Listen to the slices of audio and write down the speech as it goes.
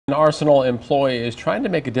An Arsenal employee is trying to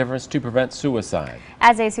make a difference to prevent suicide.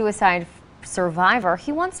 As a suicide survivor,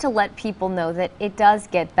 he wants to let people know that it does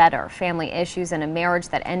get better. Family issues and a marriage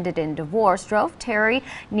that ended in divorce drove Terry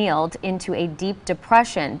Neild into a deep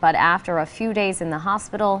depression, but after a few days in the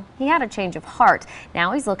hospital, he had a change of heart.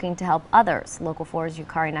 Now he's looking to help others. Local 4's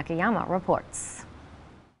Yukari Nakayama reports.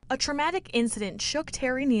 A traumatic incident shook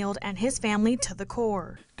Terry Neild and his family to the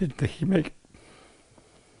core. Did he make it?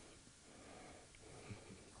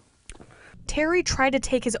 Terry tried to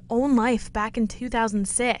take his own life back in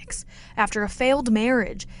 2006. After a failed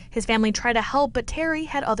marriage, his family tried to help, but Terry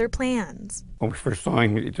had other plans. When we first saw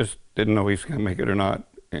him, he just didn't know he was going to make it or not.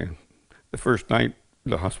 And the first night,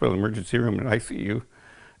 the hospital emergency room and ICU,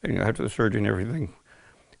 and after the surgery and everything,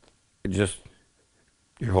 it just,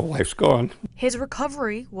 your whole life's gone. His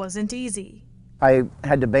recovery wasn't easy. I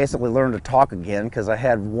had to basically learn to talk again because I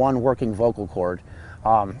had one working vocal cord.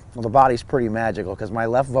 Well, the body's pretty magical because my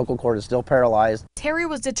left vocal cord is still paralyzed. Terry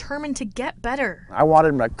was determined to get better. I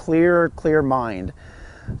wanted a clear mind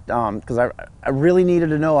because I really needed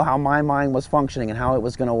to know how my mind was functioning and how it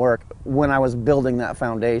was going to work when I was building that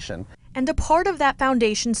foundation. And a part of that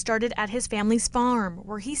foundation started at his family's farm,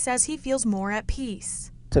 where he says he feels more at peace.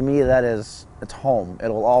 To me, it's home.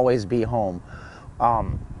 It'll always be home.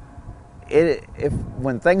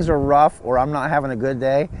 When things are rough or I'm not having a good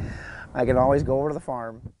day, I can always go over to the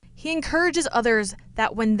farm. He encourages others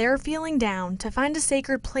that when they're feeling down, to find a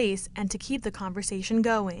sacred place and to keep the conversation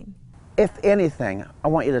going. If anything, I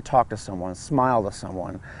want you to talk to someone, smile to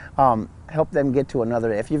someone, help them get to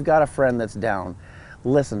another. If you've got a friend that's down,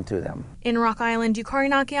 listen to them. In Rock Island,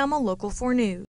 Yukari Nakayama, Local 4 News.